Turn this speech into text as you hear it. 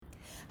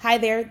Hi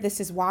there, this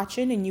is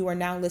Watchin, and you are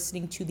now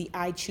listening to the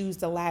I Choose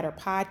the Ladder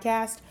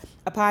podcast,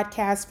 a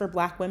podcast for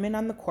Black women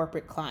on the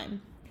corporate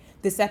climb.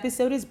 This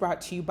episode is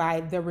brought to you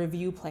by The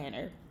Review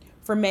Planner.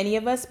 For many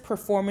of us,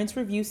 performance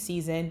review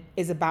season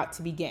is about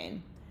to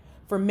begin.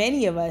 For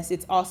many of us,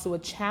 it's also a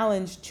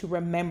challenge to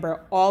remember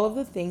all of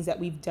the things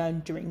that we've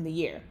done during the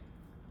year.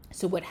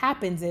 So what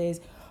happens is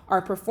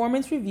our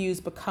performance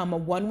reviews become a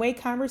one-way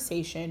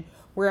conversation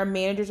where our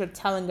managers are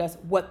telling us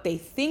what they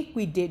think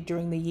we did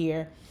during the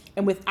year,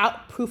 and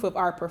without proof of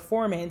our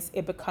performance,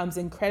 it becomes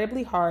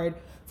incredibly hard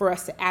for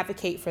us to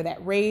advocate for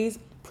that raise,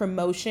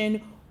 promotion,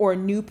 or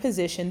new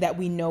position that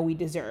we know we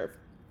deserve.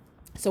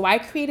 So I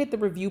created the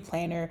Review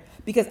Planner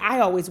because I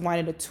always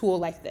wanted a tool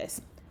like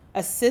this,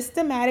 a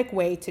systematic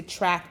way to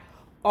track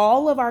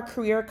all of our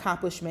career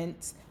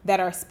accomplishments that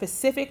are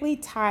specifically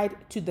tied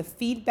to the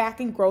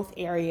feedback and growth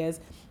areas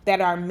that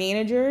our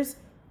managers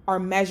are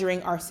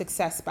measuring our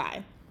success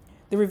by.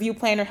 The Review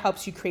Planner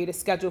helps you create a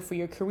schedule for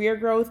your career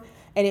growth,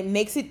 and it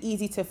makes it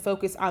easy to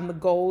focus on the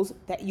goals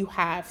that you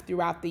have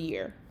throughout the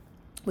year.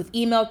 With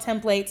email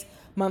templates,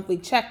 monthly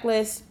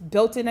checklists,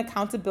 built-in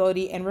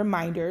accountability, and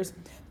reminders,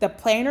 the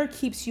planner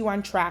keeps you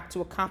on track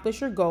to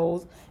accomplish your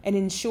goals and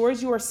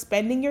ensures you are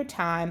spending your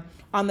time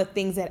on the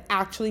things that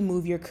actually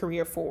move your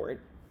career forward.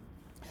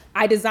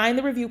 I designed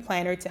the Review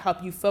Planner to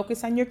help you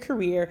focus on your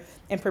career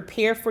and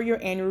prepare for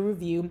your annual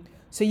review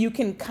so you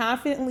can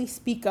confidently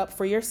speak up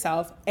for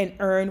yourself and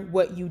earn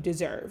what you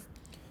deserve.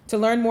 To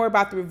learn more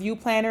about the Review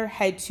Planner,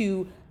 head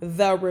to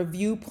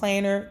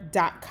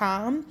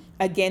thereviewplanner.com.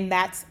 Again,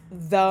 that's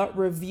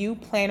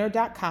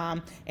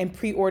thereviewplanner.com, and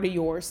pre-order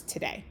yours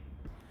today.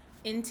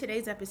 In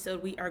today's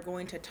episode, we are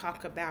going to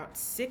talk about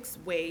 6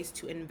 ways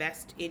to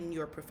invest in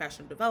your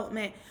professional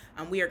development.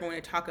 We are going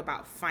to talk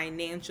about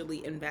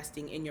financially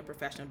investing in your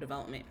professional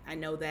development. I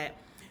know that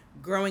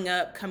growing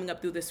up, coming up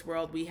through this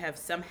world, we have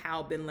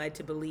somehow been led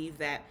to believe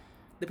that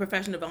the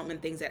professional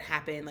development things that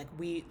happen,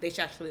 they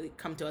should actually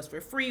come to us for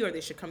free, or they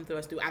should come to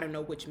us through, I don't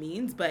know which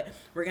means, but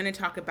we're going to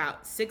talk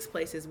about 6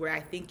 places where I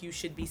think you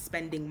should be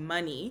spending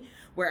money,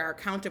 where our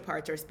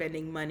counterparts are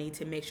spending money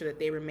to make sure that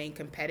they remain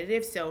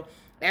competitive. So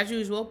as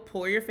usual,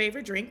 pour your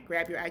favorite drink,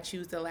 grab your I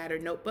Choose the Ladder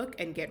notebook,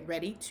 and get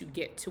ready to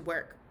get to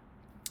work.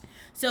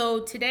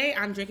 So today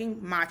I'm drinking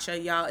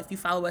matcha. Y'all, if you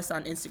follow us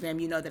on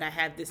Instagram, you know that I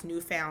have this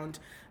newfound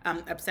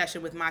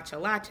obsession with matcha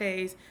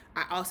lattes.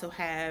 I also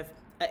have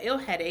an ill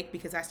headache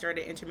because I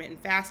started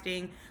intermittent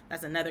fasting.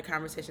 That's another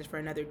conversation for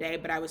another day.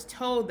 But I was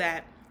told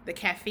that the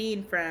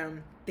caffeine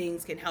from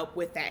things can help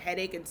with that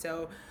headache, and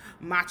so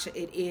matcha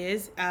it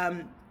is.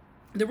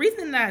 The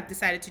reason that I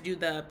decided to do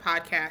the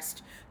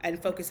podcast and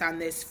focus on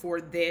this for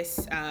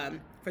this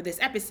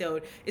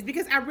episode is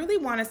because I really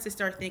want us to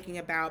start thinking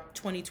about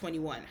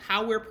 2021,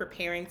 how we're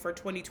preparing for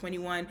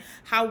 2021,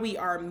 how we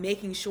are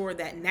making sure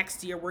that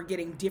next year we're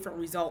getting different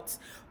results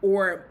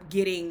or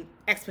getting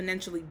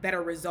exponentially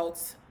better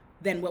results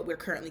than what we're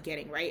currently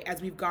getting, right?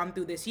 As we've gone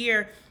through this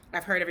year,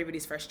 I've heard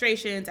everybody's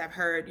frustrations. I've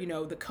heard, the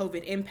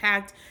COVID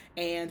impact,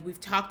 and we've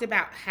talked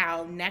about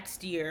how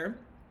next year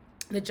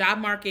the job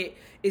market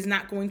is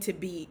not going to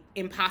be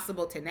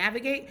impossible to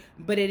navigate,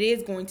 but it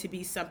is going to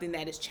be something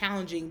that is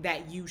challenging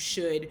that you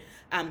should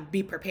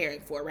be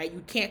preparing for, right?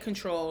 You can't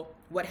control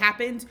what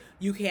happens.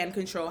 You can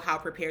control how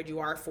prepared you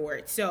are for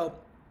it. So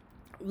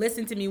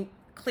listen to me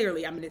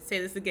clearly. I'm going to say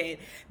this again.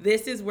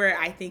 This is where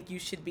I think you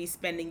should be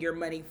spending your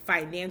money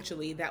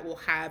financially that will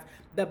have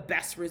the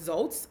best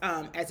results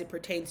as it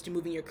pertains to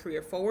moving your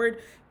career forward,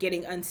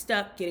 getting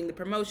unstuck, getting the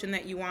promotion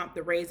that you want,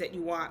 the raise that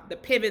you want, the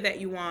pivot that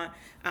you want,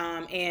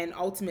 and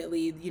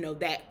ultimately,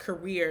 that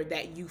career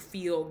that you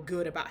feel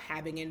good about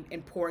having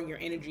and pouring your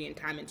energy and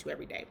time into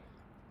every day.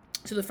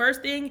 So the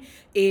first thing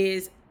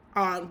is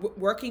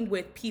working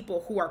with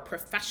people who are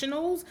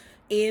professionals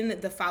in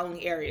the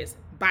following areas: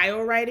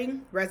 bio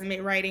writing, resume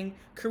writing,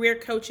 career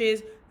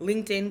coaches,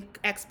 LinkedIn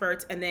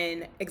experts, and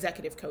then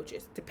executive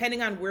coaches.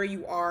 Depending on where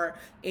you are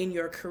in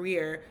your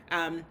career,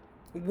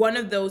 one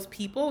of those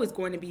people is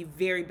going to be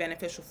very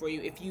beneficial for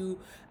you. If you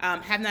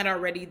have not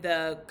already,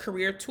 the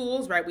career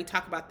tools, right? We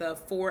talk about the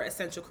 4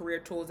 essential career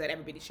tools that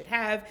everybody should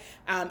have.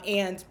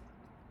 And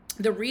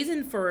the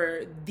reason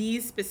for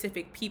these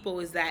specific people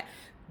is that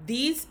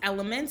these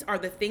elements are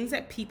the things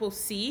that people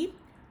see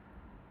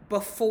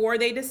before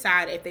they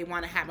decide if they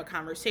want to have a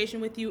conversation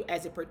with you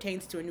as it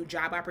pertains to a new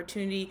job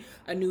opportunity,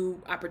 a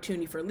new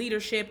opportunity for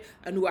leadership,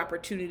 a new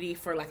opportunity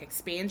for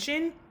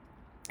expansion.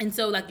 And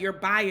so your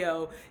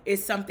bio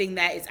is something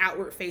that is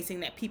outward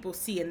facing that people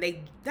see, and they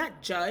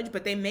not judge,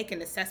 but they make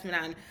an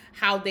assessment on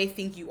how they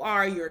think you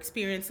are, your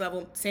experience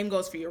level. Same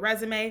goes for your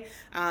resume.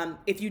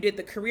 If you did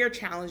the career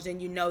challenge, then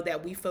you know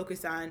that we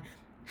focus on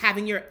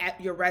having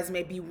your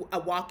resume be a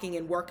walking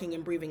and working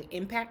and breathing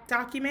impact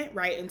document,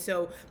 right? And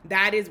so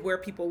that is where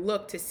people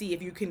look to see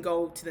if you can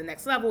go to the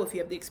next level, if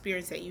you have the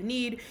experience that you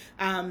need.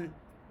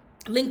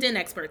 LinkedIn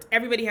experts.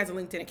 Everybody has a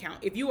LinkedIn account.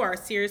 If you are a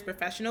serious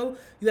professional,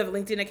 you have a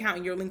LinkedIn account,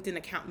 and your LinkedIn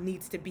account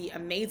needs to be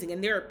amazing.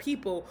 And there are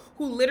people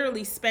who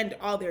literally spend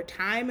all their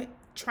time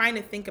trying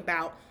to think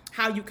about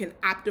how you can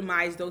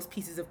optimize those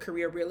pieces of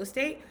career real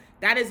estate.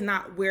 that is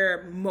not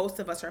where most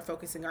of us are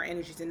focusing our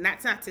energies. And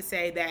that's not to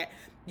say that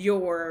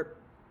your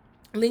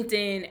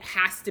LinkedIn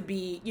has to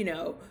be,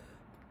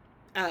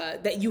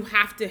 that you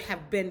have to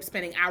have been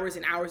spending hours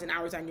and hours and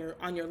hours on your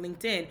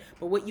LinkedIn.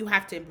 But what you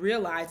have to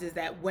realize is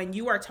that when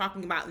you are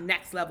talking about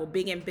next level,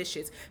 being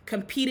ambitious,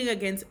 competing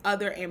against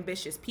other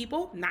ambitious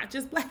people, not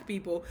just Black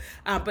people,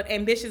 but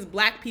ambitious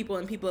Black people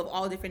and people of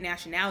all different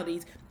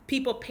nationalities,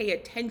 people pay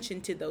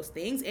attention to those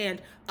things,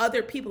 and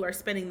other people are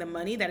spending the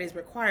money that is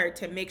required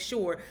to make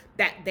sure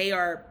that they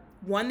are,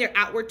 one, their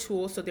outward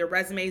tools, so their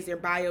resumes, their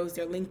bios,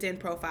 their LinkedIn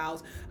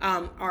profiles,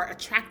 are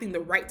attracting the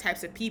right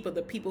types of people,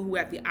 the people who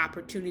have the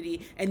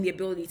opportunity and the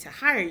ability to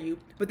hire you.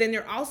 But then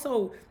they're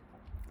also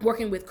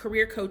working with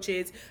career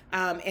coaches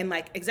and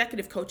like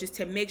executive coaches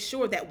to make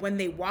sure that when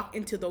they walk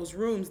into those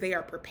rooms, they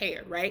are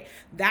prepared, right?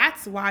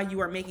 That's why you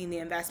are making the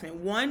investment.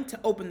 One, to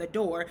open the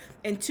door,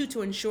 and two,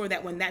 to ensure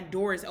that when that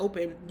door is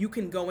open, you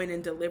can go in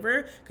and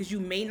deliver, because you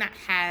may not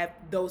have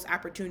those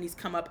opportunities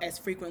come up as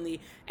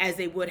frequently as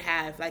they would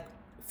have, like,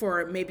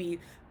 for maybe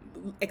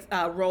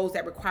roles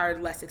that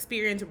required less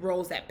experience,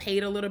 roles that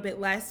paid a little bit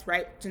less,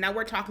 right? So now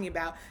we're talking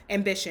about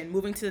ambition,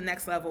 moving to the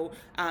next level.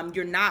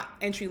 You're not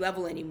entry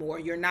level anymore.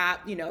 You're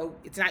not,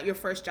 it's not your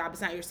first job.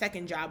 It's not your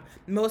second job.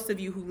 Most of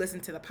you who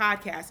listen to the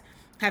podcast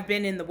have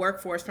been in the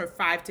workforce for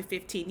 5 to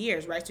 15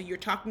 years, right? So you're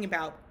talking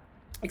about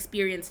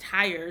experienced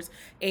hires,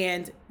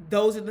 and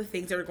those are the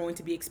things that are going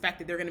to be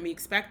expected. They're going to be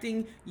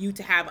expecting you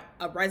to have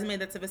a resume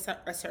that's of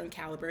a certain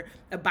caliber,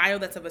 a bio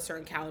that's of a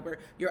certain caliber,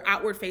 your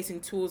outward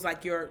facing tools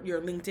like your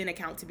LinkedIn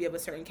account to be of a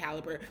certain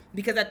caliber,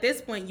 because at this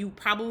point you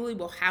probably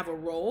will have a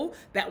role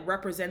that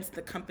represents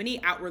the company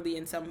outwardly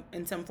in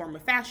some form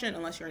of fashion,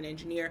 unless you're an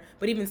engineer,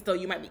 but even still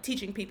you might be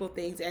teaching people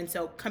things, and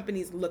so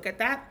companies look at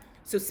that.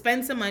 So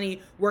spend some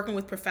money working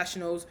with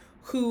professionals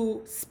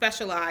who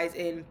specialize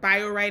in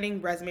bio writing,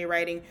 resume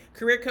writing,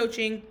 career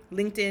coaching,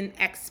 LinkedIn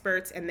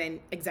experts, and then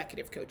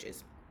executive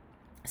coaches.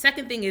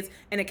 Second thing is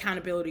an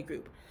accountability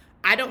group.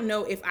 I don't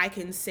know if I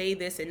can say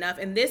this enough,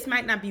 and this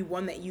might not be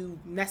one that you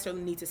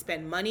necessarily need to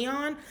spend money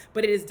on,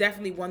 but it is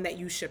definitely one that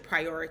you should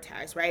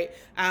prioritize, right?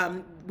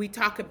 We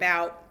talk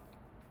about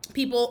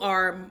people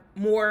are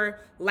more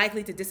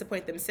likely to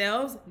disappoint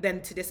themselves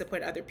than to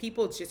disappoint other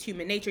people. It's just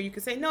human nature. You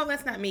could say, no,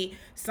 that's not me.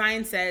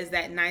 Science says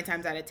that 9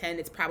 times out of 10,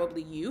 it's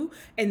probably you.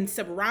 And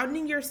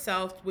surrounding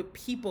yourself with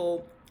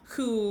people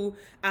who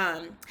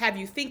have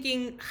you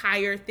thinking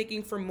higher,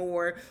 thinking for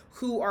more,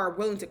 who are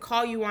willing to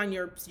call you on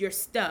your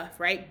stuff,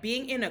 right?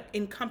 Being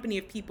in company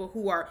of people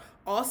who are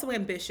also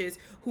ambitious,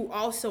 who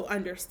also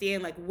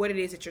understand like what it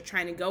is that you're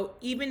trying to go,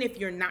 even if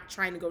you're not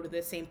trying to go to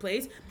the same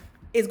place,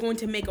 is going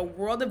to make a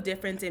world of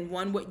difference in,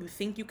 one, what you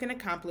think you can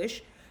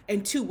accomplish,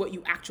 and two, what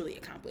you actually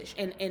accomplish,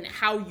 and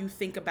how you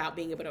think about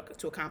being able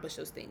to accomplish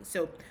those things.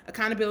 So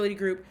accountability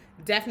group,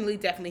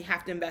 definitely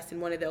have to invest in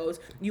one of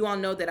those. You all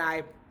know that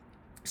I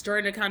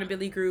started an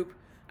accountability group.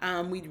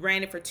 We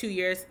ran it for 2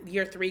 years,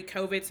 year 3,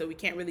 COVID, so we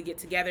can't really get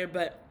together,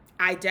 but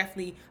I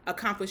definitely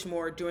accomplished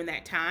more during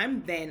that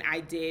time than I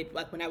did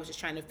like when I was just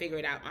trying to figure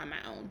it out on my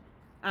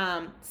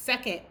own.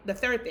 The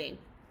third thing,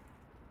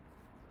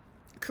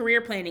 career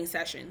planning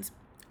sessions.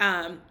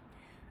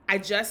 I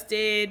just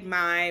did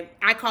I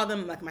call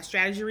them like my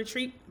strategy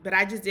retreat, but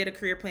I just did a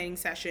career planning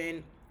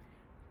session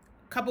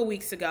a couple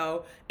weeks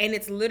ago, and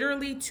it's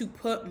literally to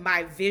put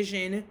my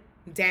vision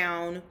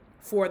down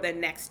for the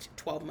next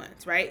 12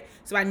 months, right?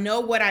 So I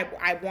know what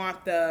I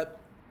want the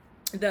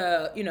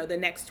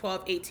next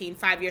 12, 18,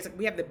 5 years.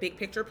 We have the big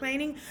picture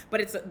planning,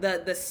 but it's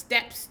the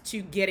steps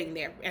to getting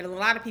there. And a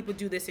lot of people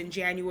do this in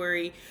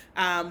January,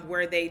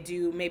 where they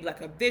do maybe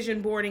like a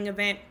vision boarding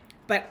event.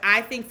 But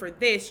I think for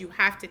this, you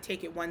have to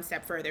take it one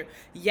step further.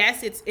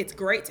 Yes, it's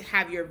great to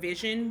have your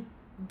vision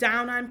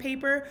down on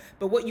paper,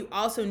 but what you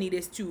also need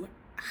is to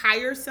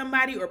hire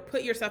somebody or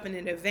put yourself in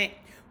an event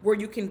where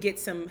you can get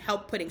some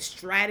help putting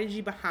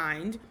strategy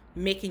behind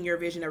making your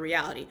vision a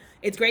reality.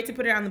 It's great to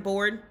put it on the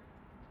board.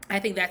 I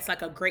think that's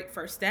like a great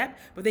first step,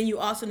 but then you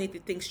also need to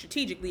think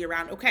strategically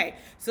around, okay,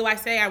 so I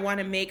say I want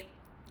to make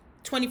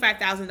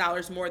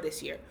 $25,000 more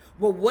this year.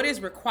 Well, what is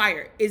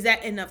required? Is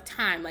that enough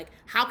time? Like,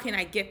 how can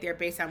I get there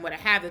based on what I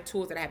have, the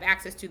tools that I have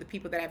access to, the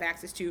people that I have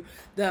access to,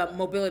 the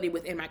mobility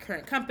within my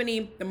current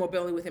company, the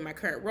mobility within my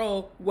current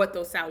role, what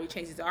those salary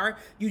changes are?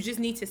 You just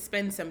need to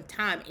spend some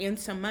time and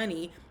some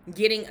money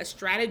getting a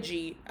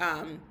strategy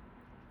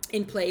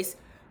in place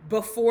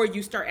before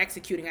you start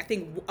executing. I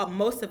think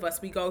most of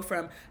us, we go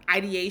from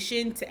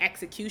ideation to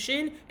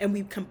execution, and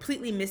we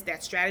completely miss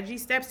that strategy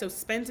step. So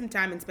spend some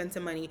time and spend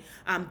some money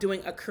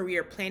doing a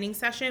career planning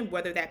session,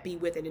 whether that be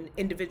with an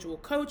individual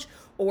coach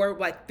or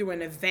like through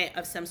an event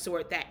of some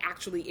sort that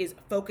actually is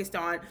focused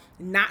on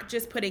not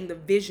just putting the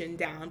vision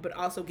down, but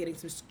also getting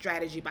some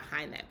strategy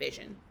behind that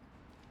vision.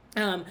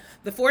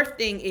 The fourth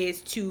thing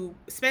is to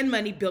spend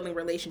money building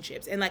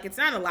relationships. And like, it's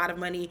not a lot of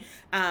money,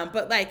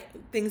 but like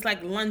things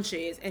like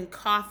lunches and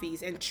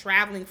coffees and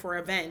traveling for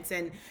events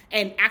and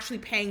actually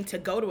paying to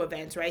go to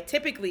events, right?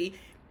 Typically,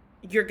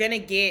 you're going to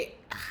get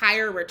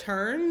higher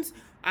returns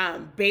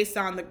based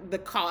on the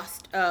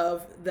cost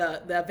of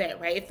the event,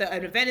 right? If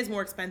an event is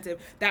more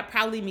expensive, that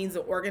probably means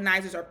the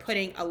organizers are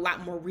putting a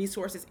lot more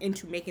resources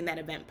into making that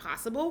event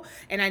possible.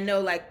 And I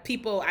know like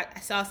people, I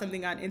saw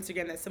something on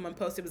Instagram that someone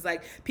posted, was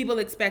like, people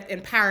expect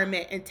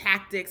empowerment and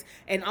tactics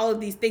and all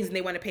of these things, and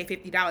they want to pay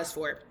 $50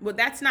 for it. Well,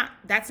 that's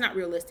not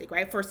realistic,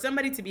 right? For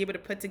somebody to be able to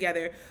put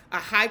together a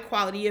high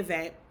quality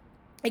event,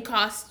 it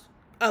costs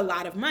a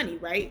lot of money,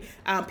 right?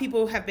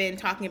 People have been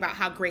talking about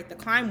how great the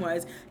climb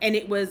was, and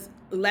it was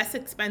less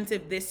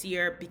expensive this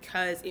year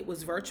because it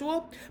was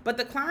virtual. But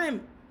the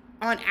climb,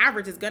 on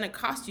average, is going to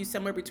cost you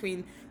somewhere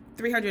between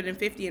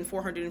 $350 and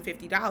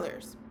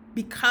 $450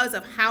 because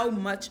of how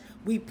much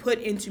we put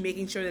into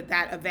making sure that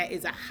that event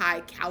is a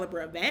high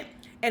caliber event.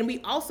 And we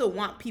also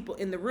want people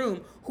in the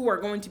room who are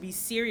going to be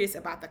serious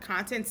about the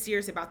content,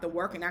 serious about the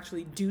work, and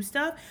actually do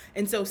stuff.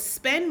 And so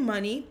spend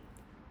money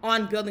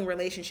on building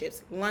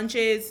relationships,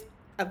 lunches,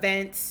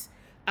 events,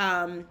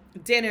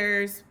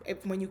 dinners,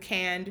 when you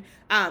can,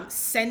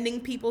 sending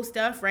people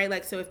stuff, right?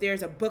 Like, so if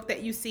there's a book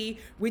that you see,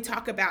 we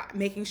talk about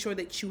making sure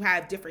that you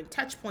have different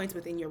touch points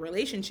within your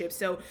relationship.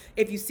 So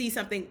if you see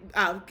something,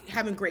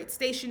 having great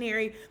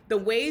stationery, the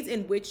ways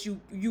in which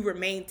you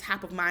remain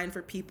top of mind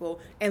for people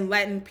and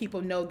letting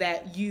people know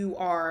that you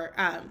are,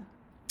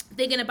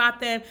 thinking about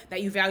them,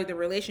 that you value the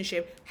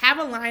relationship, have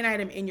a line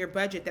item in your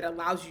budget that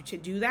allows you to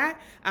do that.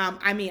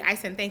 I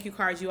send thank you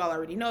cards. You all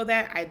already know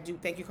that. I do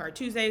thank you card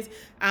Tuesdays.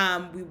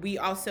 We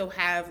also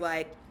have,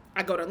 like,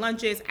 I go to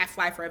lunches, I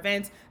fly for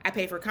events, I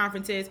pay for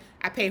conferences,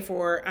 I pay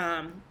for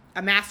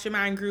a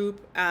mastermind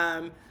group,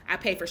 I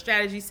pay for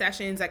strategy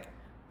sessions. Like,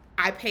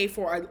 I pay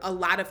for a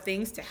lot of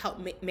things to help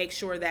make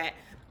sure that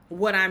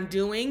what I'm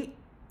doing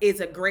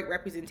is a great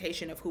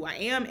representation of who I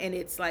am, and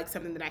it's like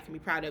something that I can be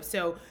proud of.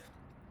 So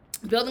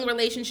building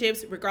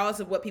relationships,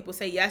 regardless of what people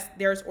say, yes,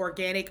 there's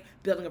organic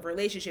building of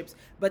relationships,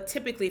 but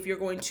typically if you're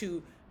going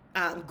to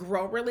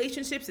grow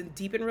relationships and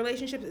deepen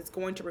relationships, it's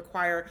going to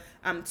require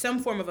some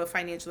form of a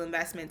financial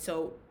investment.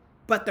 So,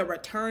 but the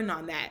return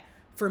on that,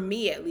 for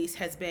me at least,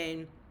 has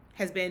been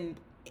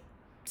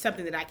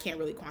something that I can't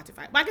really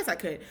quantify. Well, I guess I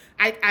could.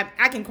 I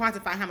can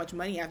quantify how much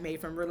money I've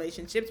made from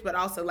relationships, but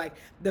also like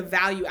the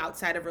value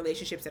outside of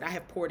relationships that I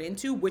have poured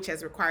into, which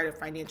has required a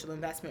financial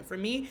investment for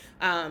me.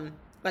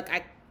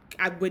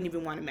 I wouldn't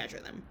even want to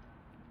measure them.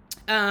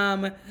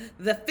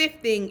 The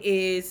fifth thing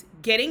is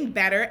getting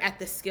better at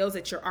the skills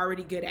that you're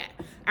already good at.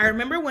 I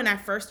remember when I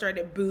first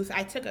started Booth,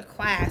 I took a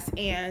class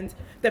and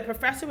the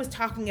professor was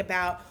talking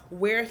about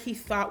where he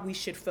thought we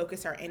should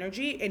focus our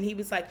energy. And he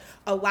was like,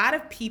 a lot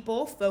of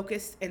people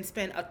focus and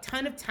spend a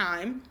ton of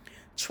time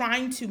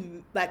trying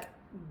to like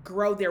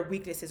grow their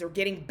weaknesses or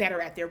getting better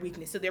at their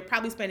weakness. So they're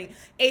probably spending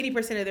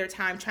 80% of their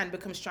time trying to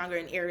become stronger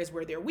in areas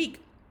where they're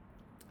weak.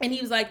 And he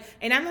was like,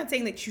 and I'm not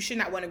saying that you should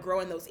not want to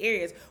grow in those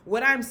areas.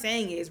 What I'm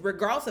saying is,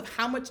 regardless of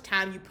how much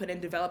time you put in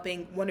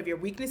developing one of your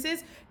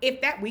weaknesses, if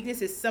that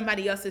weakness is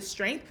somebody else's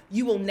strength,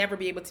 you will never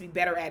be able to be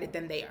better at it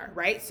than they are,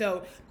 right?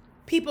 So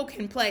people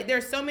can play. There are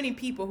so many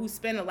people who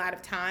spend a lot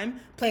of time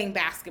playing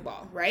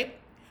basketball, right?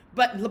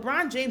 But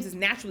LeBron James is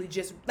naturally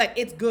just, like,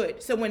 it's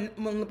good. So when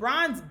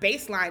LeBron's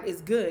baseline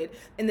is good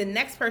and the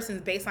next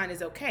person's baseline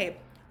is okay,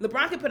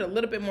 LeBron can put a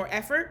little bit more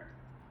effort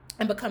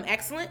and become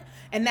excellent,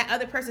 and that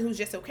other person who's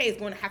just okay is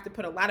going to have to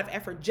put a lot of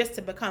effort just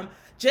to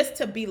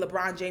be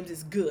LeBron James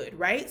is good,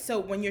 right? So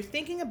when you're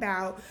thinking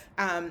about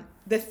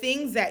the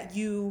things that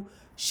you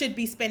should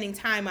be spending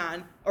time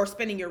on or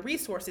spending your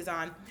resources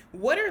on,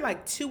 what are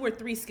like 2 or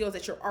 3 skills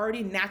that you're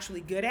already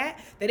naturally good at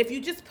that if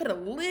you just put a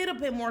little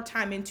bit more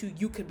time into,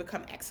 you could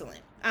become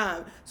excellent?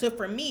 So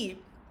for me,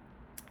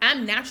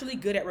 I'm naturally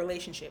good at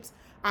relationships.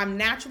 I'm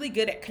naturally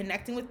good at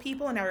connecting with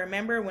people. And I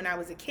remember when I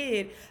was a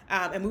kid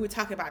and we would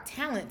talk about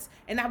talents,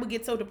 and I would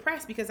get so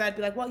depressed because I'd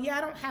be like, well, yeah,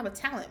 I don't have a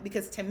talent.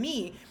 Because to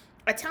me,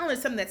 a talent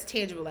is something that's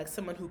tangible, like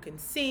someone who can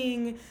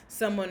sing,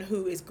 someone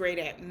who is great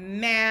at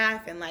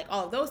math, and like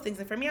all of those things.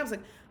 And for me, I was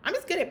like, I'm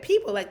just good at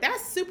people. Like,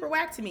 that's super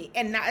whack to me.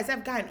 And now as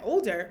I've gotten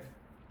older,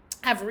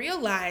 I've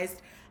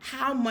realized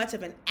how much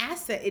of an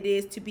asset it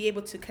is to be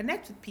able to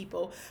connect with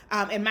people.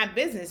 In my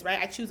business, right,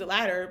 I Choose a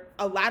Ladder,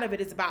 a lot of it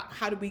is about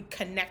how do we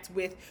connect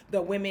with the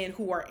women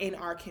who are in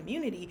our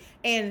community.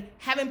 And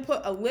having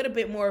put a little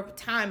bit more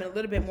time and a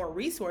little bit more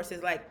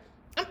resources, like,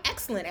 I'm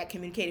excellent at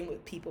communicating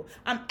with people.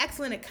 I'm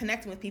excellent at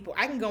connecting with people.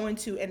 I can go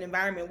into an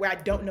environment where I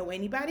don't know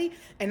anybody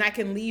and I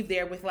can leave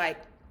there with like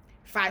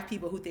 5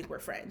 people who think we're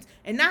friends.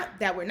 And not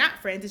that we're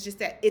not friends, it's just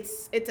that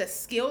it's a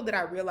skill that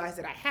I realized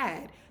that I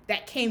had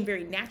that came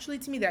very naturally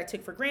to me, that I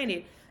took for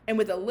granted. And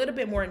with a little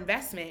bit more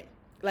investment,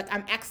 like,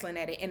 I'm excellent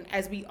at it. And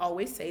as we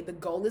always say, the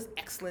goal is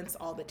excellence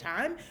all the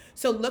time.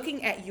 So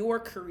looking at your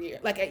career,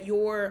 like at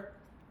your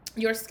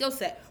skill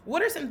set,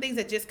 what are some things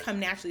that just come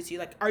naturally to you?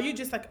 Like, are you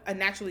just like a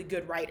naturally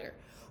good writer?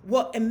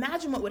 Well,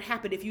 imagine what would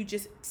happen if you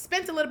just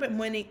spent a little bit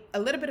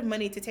of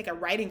money to take a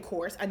writing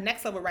course, a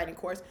next level writing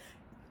course.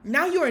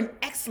 Now you're an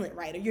excellent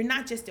writer. You're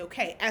not just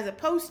okay, as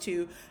opposed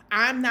to,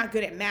 I'm not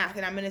good at math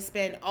and I'm going to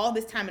spend all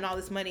this time and all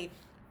this money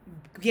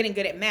getting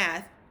good at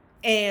math.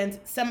 And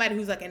somebody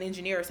who's like an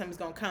engineer or something's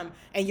going to come,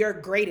 and your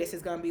greatest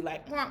is going to be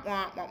like, wah,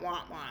 wah, wah,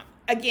 wah, wah.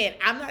 Again,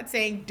 I'm not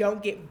saying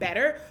don't get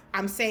better.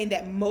 I'm saying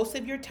that most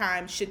of your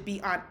time should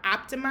be on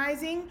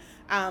optimizing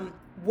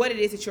what it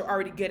is that you're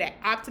already good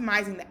at,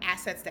 optimizing the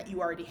assets that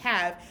you already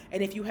have.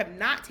 And if you have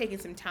not taken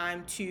some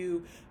time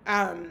to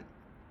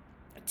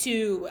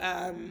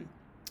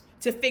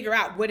figure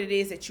out what it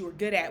is that you are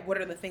good at, what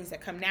are the things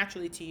that come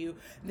naturally to you,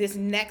 this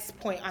next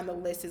point on the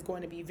list is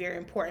going to be very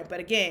important. But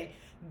again,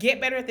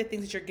 get better at the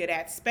things that you're good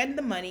at, spend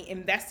the money,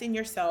 invest in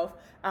yourself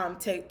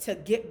to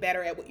get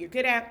better at what you're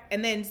good at,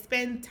 and then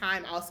spend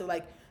time also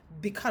like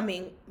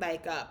becoming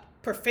like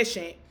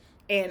proficient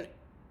and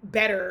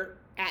better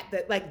at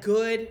the like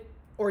good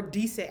or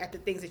decent at the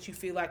things that you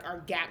feel like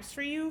are gaps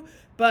for you.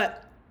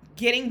 But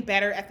getting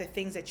better at the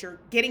things that you're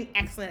getting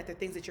excellent at the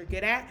things that you're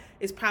good at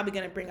is probably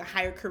going to bring a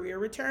higher career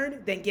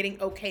return than getting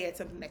okay at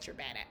something that you're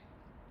bad at.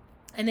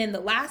 And then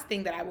the last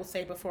thing that I will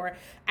say before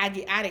I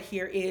get out of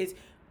here is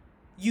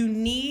you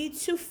need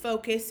to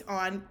focus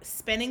on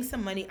spending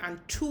some money on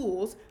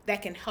tools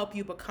that can help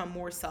you become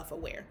more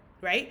self-aware,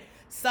 right?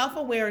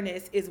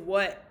 Self-awareness is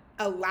what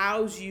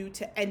allows you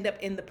to end up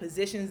in the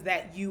positions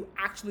that you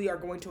actually are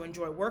going to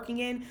enjoy working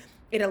in.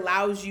 It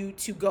allows you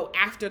to go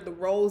after the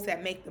roles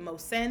that make the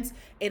most sense.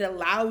 It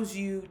allows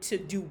you to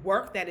do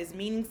work that is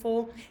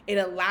meaningful. It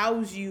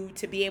allows you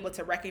to be able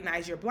to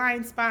recognize your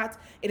blind spots.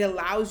 It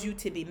allows you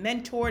to be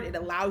mentored. It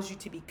allows you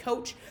to be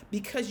coached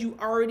because you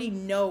already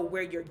know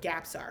where your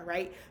gaps are,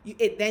 right?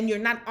 Then you're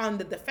not on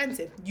the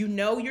defensive. You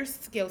know your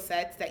skill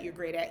sets that you're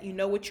great at. You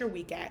know what you're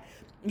weak at.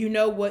 You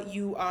know what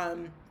you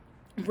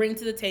bring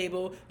to the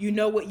table. You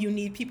know what you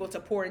need people to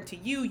pour into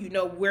you. You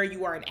know where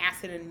you are an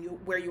asset and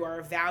where you are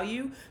of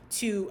value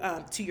to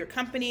your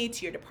company,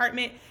 to your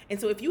department. And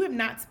so if you have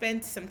not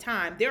spent some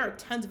time, there are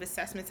tons of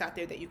assessments out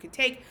there that you can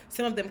take.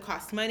 Some of them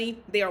cost money.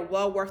 They are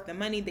well worth the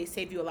money. They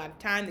save you a lot of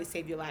time. They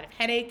save you a lot of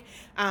headache.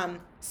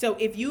 So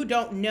if you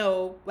don't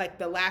know, like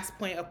the last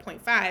point of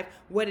point 5,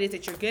 what it is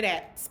that you're good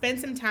at, spend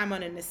some time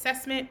on an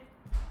assessment.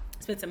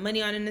 Spend some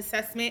money on an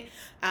assessment,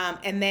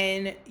 and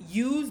then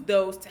use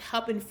those to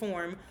help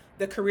inform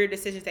the career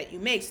decisions that you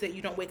make so that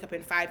you don't wake up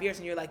in 5 years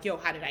and you're like, yo,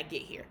 how did I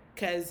get here?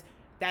 Because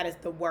that is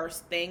the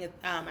worst thing.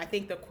 I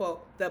think the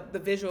quote, the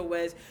visual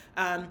was,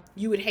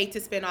 you would hate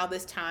to spend all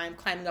this time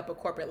climbing up a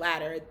corporate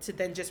ladder to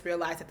then just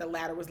realize that the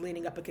ladder was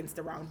leaning up against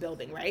the wrong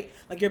building, right?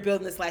 Like you're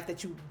building this life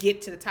that you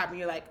get to the top and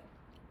you're like,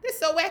 this is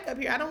so whack up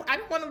here. I don't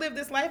want to live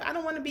this life. I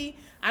don't want to be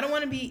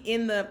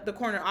in the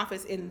corner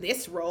office in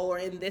this role or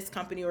in this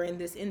company or in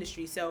this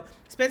industry. So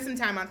spend some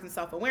time on some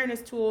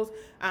self-awareness tools,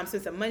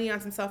 spend some money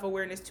on some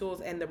self-awareness tools,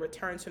 and the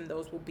returns from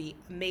those will be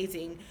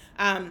amazing.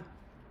 I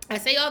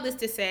say all this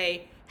to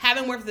say,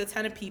 having worked with a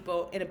ton of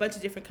people in a bunch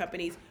of different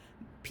companies,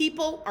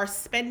 people are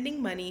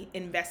spending money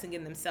investing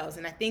in themselves.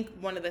 And I think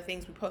one of the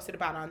things we posted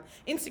about on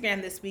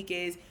Instagram this week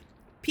is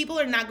people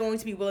are not going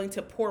to be willing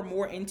to pour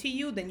more into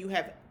you than you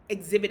have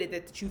exhibited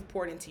that you've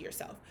poured into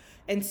yourself.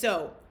 And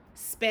so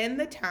spend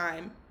the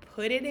time,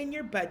 put it in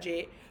your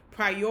budget,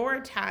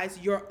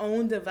 prioritize your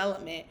own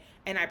development,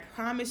 and I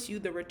promise you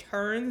the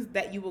returns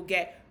that you will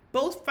get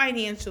both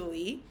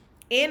financially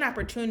and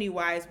opportunity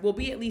wise will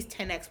be at least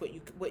 10x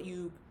what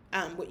you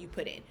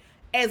put in,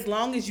 as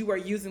long as you are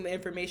using the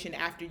information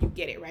after you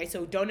get it, right?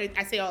 So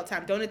I say all the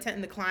time, don't attempt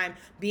the climb,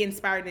 be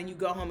inspired, then you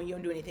go home and you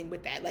don't do anything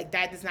with that. Like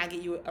that does not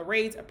get you a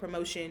raise, a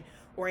promotion,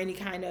 or any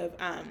kind of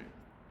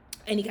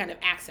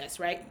access,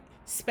 right?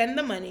 Spend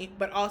the money,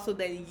 but also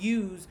then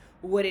use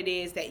what it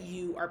is that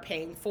you are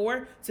paying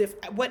for. So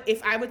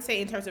if I would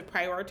say in terms of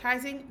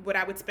prioritizing what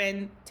I would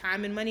spend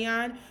time and money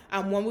on,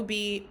 one would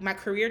be my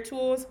career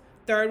tools.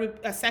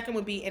 Second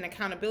would be an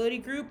accountability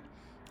group,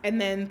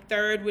 and then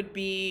third would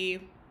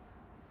be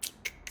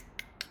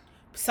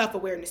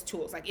self-awareness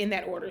tools, like in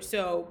that order.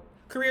 So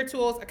career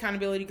tools,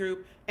 accountability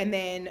group, and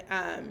then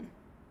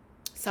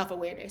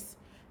self-awareness.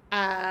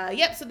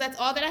 So that's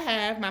all that I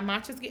have. My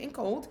matcha's getting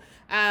cold.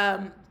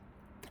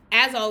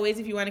 As always,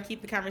 if you want to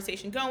keep the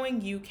conversation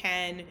going, you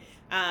can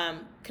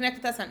connect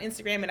with us on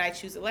Instagram at I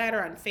Choose the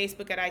Ladder, on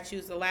Facebook at I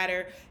Choose the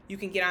Ladder. You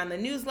can get on the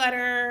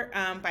newsletter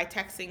by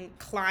texting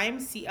CLIMB,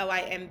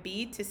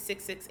 C-L-I-M-B, to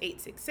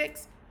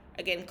 66866.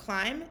 Again,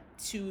 CLIMB,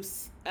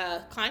 C-L-I-M-B,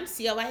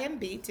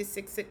 to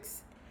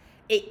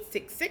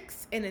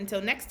 66866. And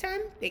until next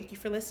time, thank you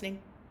for listening.